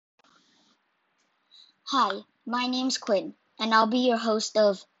Hi, my name's Quinn, and I'll be your host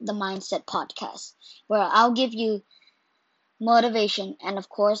of the Mindset Podcast, where I'll give you motivation and, of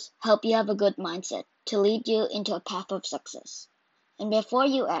course, help you have a good mindset to lead you into a path of success. And before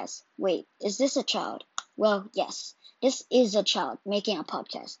you ask, wait, is this a child? Well, yes, this is a child making a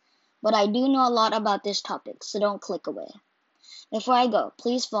podcast, but I do know a lot about this topic, so don't click away. Before I go,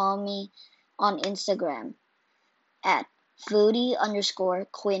 please follow me on Instagram at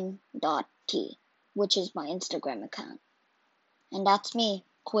foodie_quinn.t, which is my Instagram account. And that's me,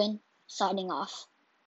 Quinn, signing off.